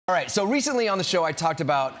All right, so recently on the show, I talked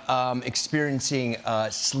about experiencing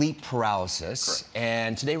sleep paralysis. Correct.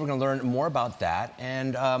 And today we're going to learn more about that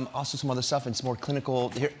and also some other stuff and some more clinical.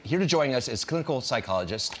 Here to join us is clinical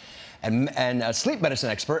psychologist and a sleep medicine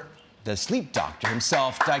expert, the sleep doctor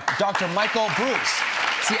himself, Dr. Michael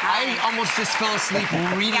Breus. See, I almost just fell asleep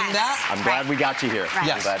reading that. I'm glad we got you here. Right.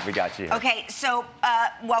 Yes. I'm glad we got you here. Okay, so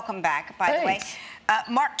welcome back, by the way.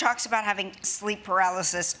 Mark talks about having sleep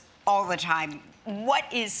paralysis all the time.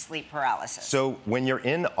 What is sleep paralysis? So when you're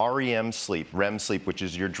in REM sleep, which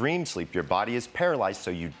is your dream sleep, your body is paralyzed so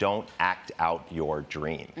you don't act out your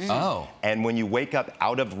dreams. Oh. And when you wake up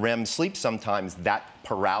out of REM sleep, sometimes that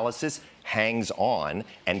paralysis hangs on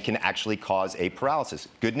and can actually cause a paralysis.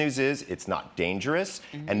 Good news is it's not dangerous.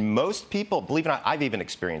 And most people, believe it or not, I've even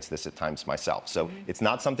experienced this at times myself. So it's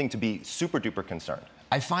not something to be super duper concerned.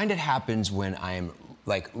 I find it happens when I'm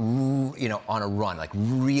like, you know, on a run, like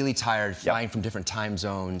really tired, flying from different time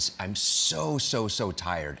zones. I'm so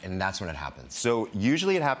tired, and that's when it happens. So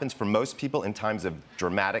usually it happens for most people in times of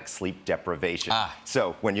dramatic sleep deprivation.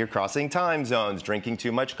 So when you're crossing time zones, drinking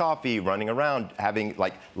too much coffee, running around, having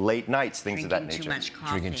like late nights, things of that nature.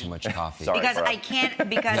 Drinking too much coffee. Sorry, because Bro. I can't,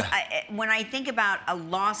 because when I think about a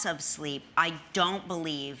loss of sleep, I don't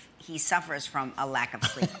believe he suffers from a lack of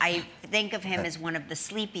sleep. I think of him as one of the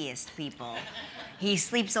sleepiest people. He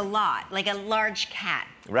sleeps a lot, like a large cat.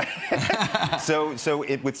 Right. so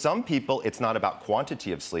with some people, it's not about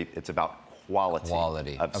quantity of sleep, it's about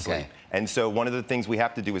quality of sleep. And so one of the things we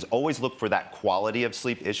have to do is always look for that quality of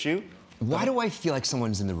sleep issue. Why do I feel like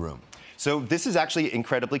someone's in the room? So this is actually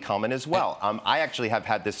incredibly common as well. I actually have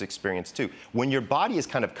had this experience too. When your body is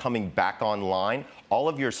kind of coming back online, all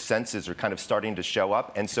of your senses are kind of starting to show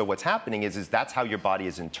up. And so what's happening is that's how your body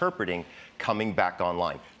is interpreting coming back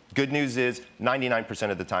online. Good news is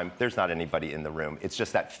 99% of the time, there's not anybody in the room. It's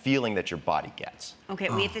just that feeling that your body gets. Okay,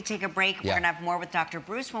 we have to take a break. We're going to have more with Dr.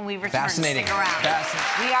 Breus when we return. Fascinating. Stick around.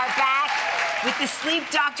 We are back with the sleep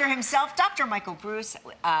doctor himself, Dr. Michael Breus.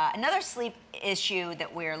 Another sleep issue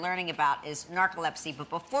that we're learning about is narcolepsy. But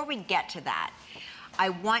before we get to that, I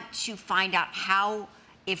want to find out how,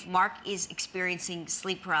 if Mark is experiencing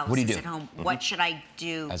sleep paralysis at home, what should I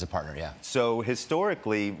do? As a partner, yeah. So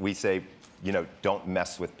historically, we say, you know, don't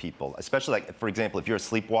mess with people. Especially, like, for example, if you're a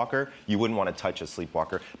sleepwalker, you wouldn't want to touch a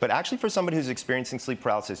sleepwalker. But actually, for somebody who's experiencing sleep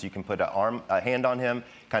paralysis, you can put a hand on him,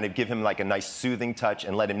 kind of give him like a nice soothing touch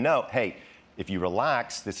and let him know, hey, if you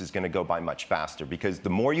relax, this is going to go by much faster, because the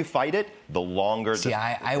more you fight it, the longer. See,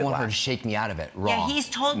 I want her to shake me out of it. Wrong. Yeah, he's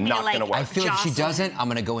told me Not like, gonna work. I feel like if she doesn't, I'm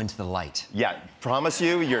going to go into the light. Yeah, promise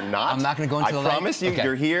you, you're not. I'm not going to go into the light? I promise you,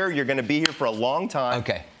 you're here. You're going to be here for a long time.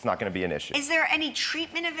 Okay. It's not going to be an issue. Is there any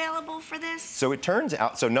treatment available for this? So it turns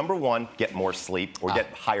out, so number one, get more sleep or get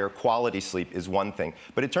higher quality sleep is one thing.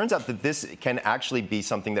 But it turns out that this can actually be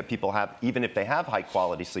something that people have, even if they have high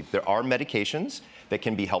quality sleep. There are medications that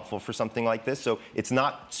can be helpful for something like this. So it's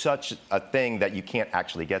not such a thing that you can't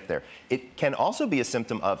actually get there. It can also be a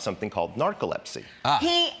symptom of something called narcolepsy.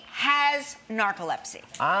 He has narcolepsy.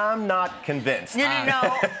 I'm not convinced. No,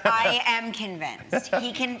 I am convinced.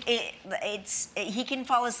 He can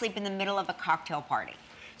fall asleep in the middle of a cocktail party.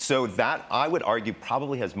 So that, I would argue,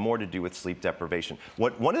 probably has more to do with sleep deprivation.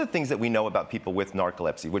 One of the things that we know about people with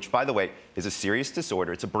narcolepsy, which, by the way, is a serious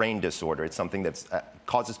disorder, it's a brain disorder, it's something that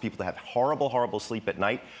causes people to have horrible sleep at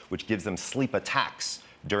night, which gives them sleep attacks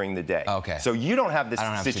during the day. Okay. So you don't have this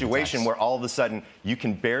situation where all of a sudden you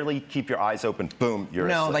can barely keep your eyes open, boom, you're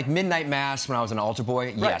asleep. No, like midnight mass when I was an altar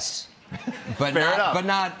boy, yes. But Fair enough. But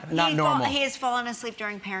not normal. He has fallen asleep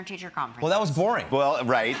during parent-teacher conference. Well, that was boring. Well,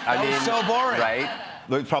 right. I mean, was so boring. Right.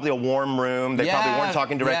 There's probably a warm room. They probably weren't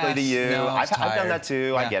talking directly to you. No, I've done that too.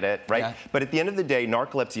 Yeah. I get it, right? Yeah. But at the end of the day,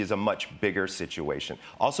 narcolepsy is a much bigger situation.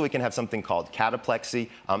 Also, it can have something called cataplexy,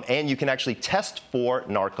 and you can actually test for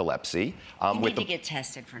narcolepsy. You need to get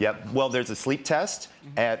tested for narcolepsy. Yep. Well, there's a sleep test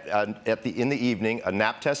in the evening, a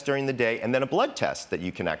nap test during the day, and then a blood test that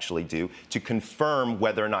you can actually do to confirm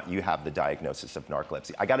whether or not you have the diagnosis of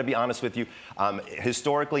narcolepsy. I got to be honest with you.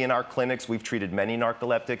 Historically, in our clinics, we've treated many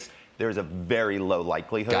narcoleptics. There's a very low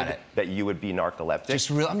likelihood that you would be narcoleptic.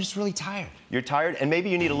 I'm just really tired. You're tired, and maybe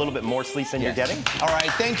you need a little bit more sleep than you're getting. All right,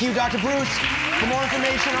 thank you, Dr. Breus. For more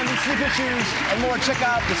information on these sleep issues and more, check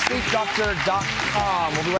out thesleepdoctor.com. We'll be right